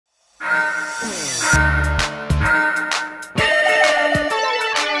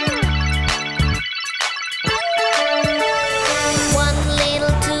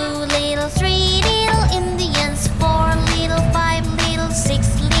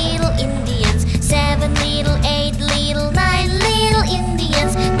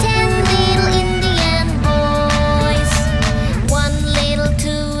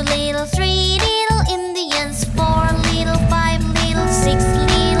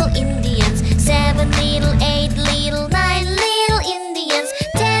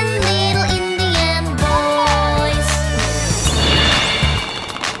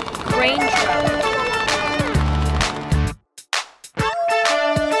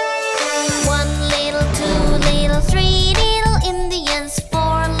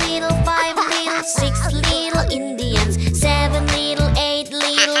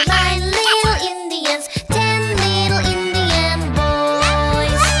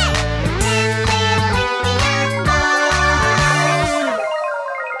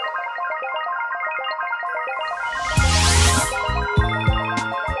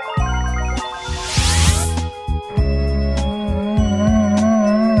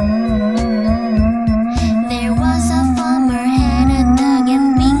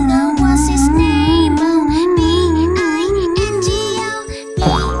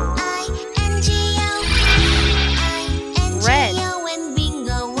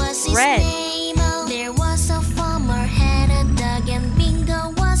Red. name? Oh, there was a farmer had a dog and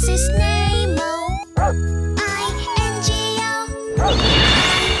Bingo was his name. Oh, I-N-G-O,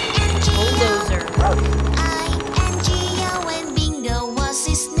 Bulldozer. I-N-G-O, and Bingo was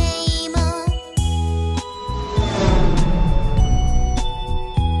his name. Oh,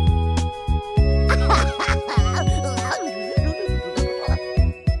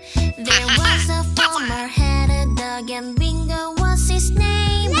 there was a farmer had a dog and Bingo was his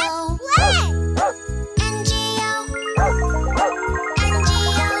name. Oh, N-G-O,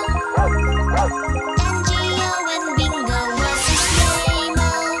 N-G-O, N-G-O, and Bingo was his name.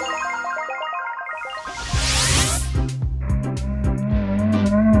 Oh,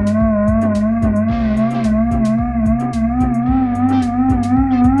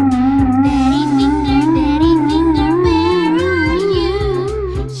 Daddy Finger, where are you?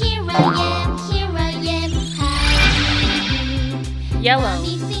 Here I am, how do you do? Yellow.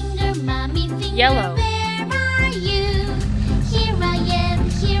 Mommy Finger, Yellow. where are you? Here I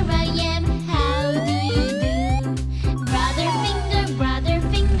am, how do you do? Brother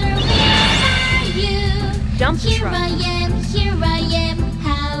Finger, where are you? Dump Here truck. I am,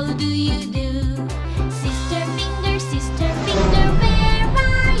 how do you do? Sister Finger, where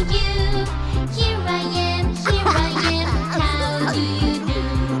are you? Here I am, how do you do?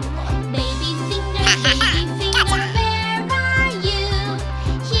 Baby Finger, where are you?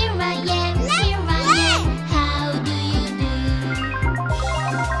 Here I am, how do you do?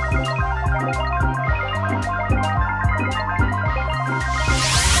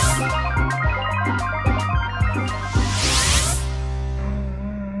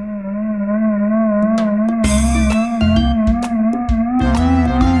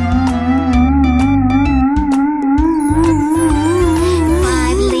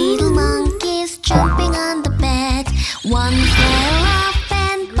 Five little monkeys jumping on the bed. One fell off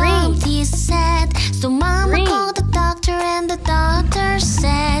and bumped his head. So Mama Green. called the doctor and the doctor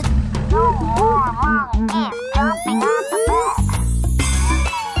said, "No more monkeys jumping on the bed."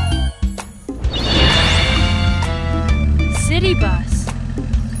 City bus.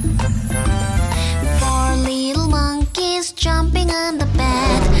 Four little monkeys jumping on the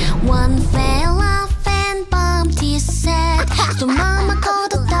bed. One fell off and bumped his head. So Mama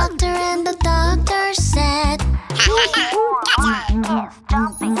called the doctor and the doctor said, "No more monkeys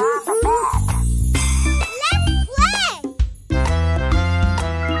jumping on the bed." Let's play!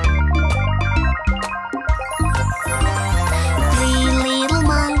 Three little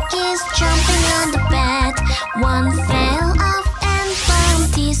monkeys jumping on the bed. One fell off and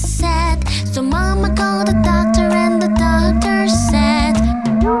bumped his head. So Mama called the doctor and the doctor said,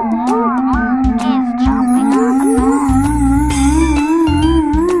 "No more monkeys jumping on the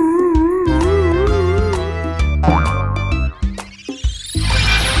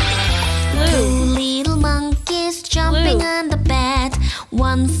Blue. Two little monkeys jumping Blue. on the bed.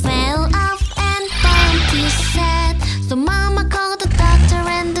 One fell off and bumped his head. So Mama called the doctor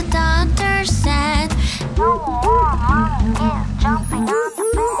and the doctor said, "No more monkeys jumping on the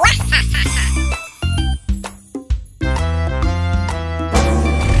bed."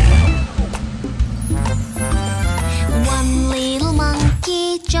 One little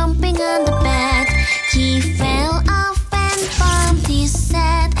monkey jumping on the bed. He fell off and bumped his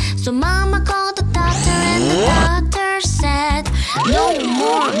head. So Mama called the doctor and the doctor said, "No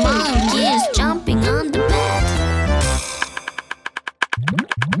more monkeys jumping on the bed."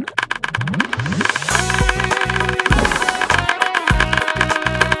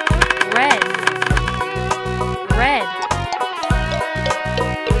 Red. Red.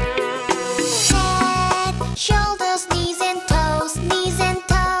 Head, shoulders, knees and toes, knees and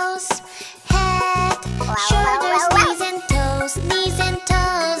toes. Head, shoulders, knees and toes, knees and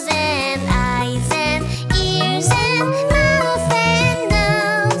toes, and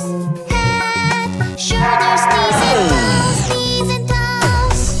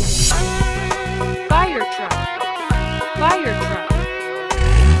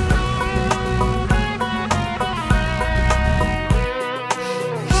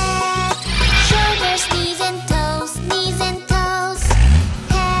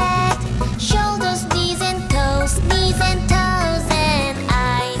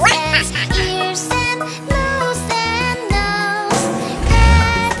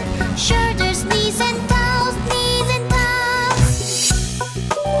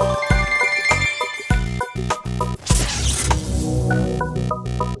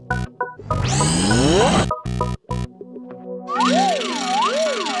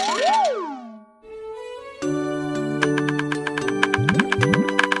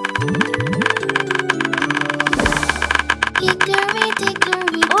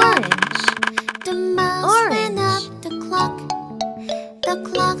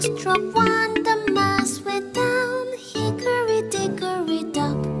struck one, the mouse went down. Hickory dickory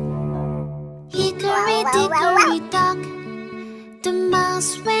dock. Hickory dickory dock. The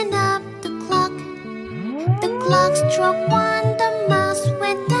mouse went up the clock. The clock struck one, the mouse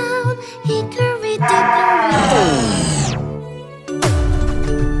went down. Hickory dickory dock.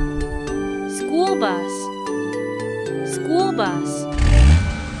 School bus. School bus.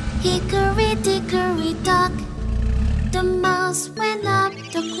 Hickory dickory dock. The mouse went up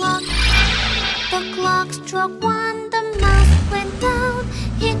the clock. The clock struck one, the mouse went down.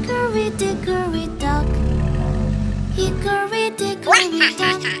 Hickory dickory dock. Hickory dickory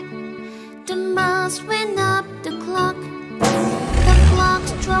dock. The mouse went up the clock. The clock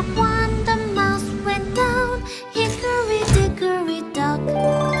struck one, the mouse went down. Hickory dickory dock.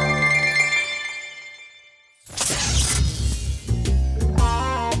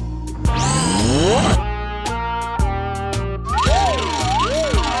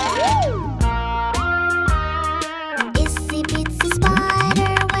 Itsy bitsy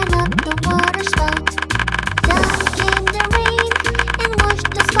spider went up the water spout. Down came the rain and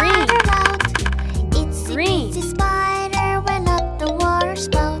washed the spider out. Itsy bitsy spider went up the water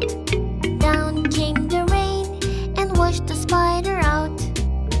spout. Down came the rain and washed the spider out.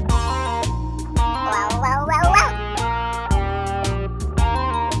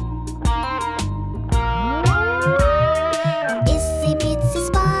 Itsy bitsy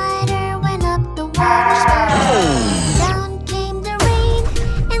spider went up the water spout. Down came the rain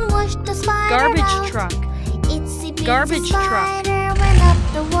and washed the spider Garbage out. truck. Itsy bitsy Garbage truck. spider went up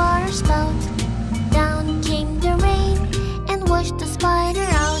the water spout. Down came the rain and washed the spider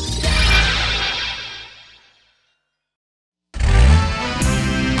out.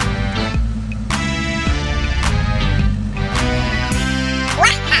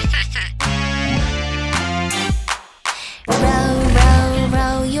 Row, row,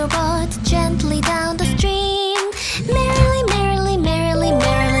 row your boat gently down the stream. Merrily, merrily, merrily,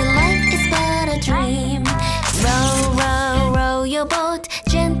 merrily, life is but a dream. Row, row, row your boat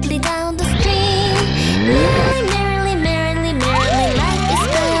gently down the stream. Merrily, merrily, merrily, merrily, life is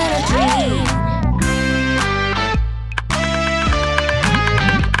but a dream.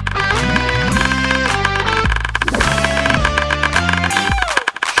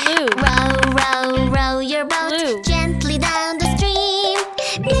 Blue. Row, row, row your boat Blue. gently down the stream.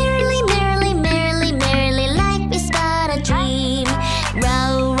 Merrily, merrily, merrily, merrily, life is but a dream.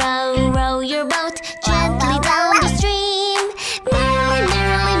 Row, row, row your boat gently down the stream. Merrily,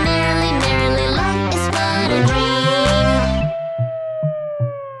 merrily, merrily, merrily, life is but a dream.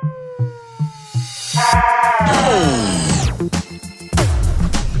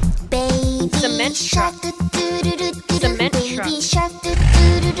 Baby Cement shark, truck. do-do-do-do-do-do. Cement Baby truck. shark,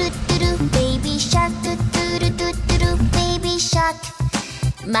 do-do-do-do-do-do. Baby shark, do-do-do-do-do. Baby shark.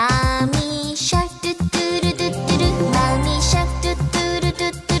 Mommy shark, do-do-do-do-do. Mommy shark,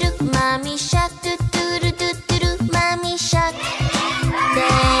 do-do-do-do-do. Mommy shark, do-do-do-do-do. Mommy shark.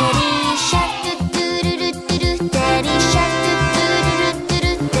 Daddy shark, do-do-do-do-do. Daddy shark,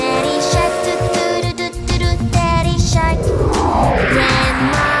 do-do-do-do-do. Daddy shark, do-do-do-do-do. Daddy shark.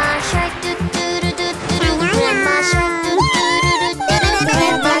 Grandma shark, do-do-do-do-do. Grandma shark, do-do-do-do-do.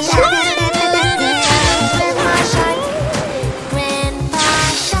 Grandma shark, do-do-do-do-do. Grandma shark. Grandpa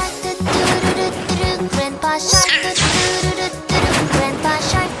shark, do-do-do-do-do.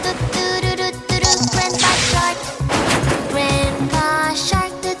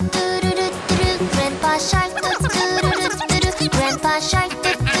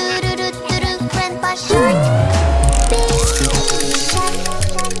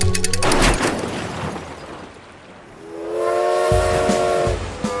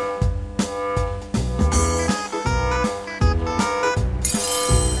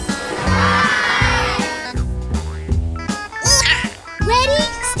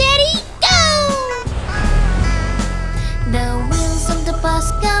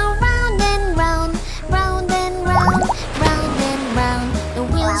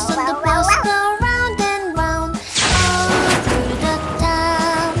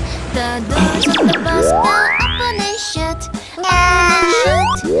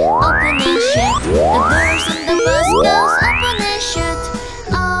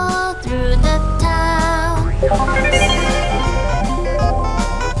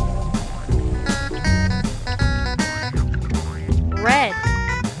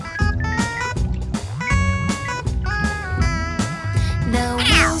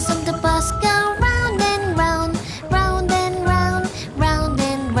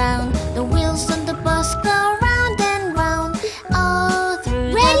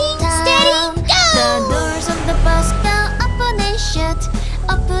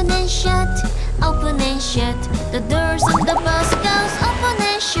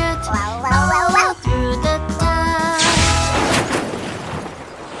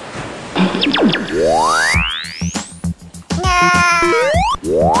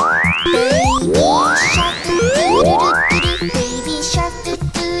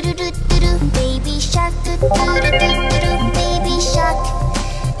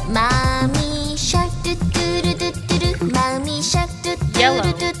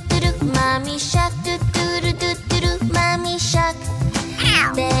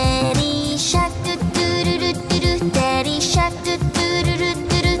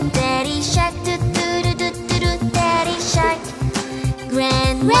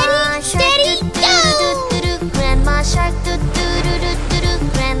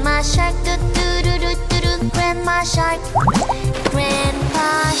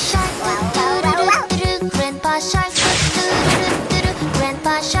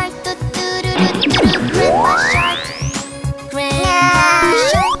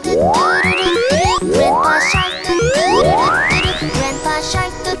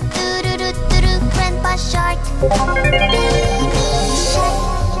 shark. Baby shark.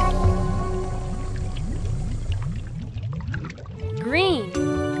 Green.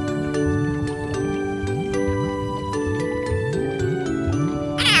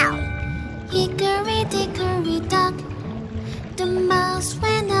 Ow! Hickory dickory dock, the mouse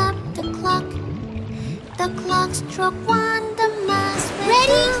went up the clock. The clock struck one, the mouse went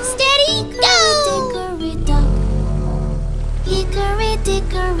Ready, down. steady, go! Hickory dickory dock. Hickory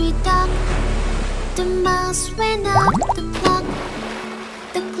dickory dock, the mouse went up the clock.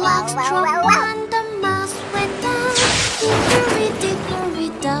 The clock struck one, the mouse went down. Hickory dickory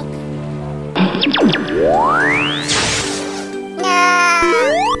dock.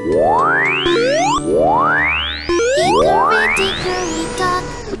 Hickory dickory dock,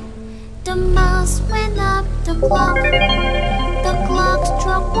 the mouse went up the clock. The clock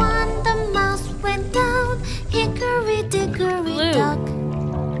struck one, the mouse went down. Hickory dickory Blue. dock.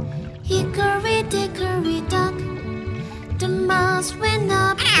 Hickory dickory dock, the mouse went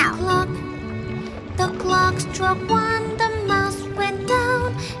up the clock. The clock struck one, the mouse went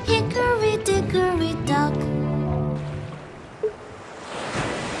down. Hickory dickory dock.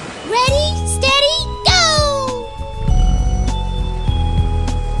 Ready,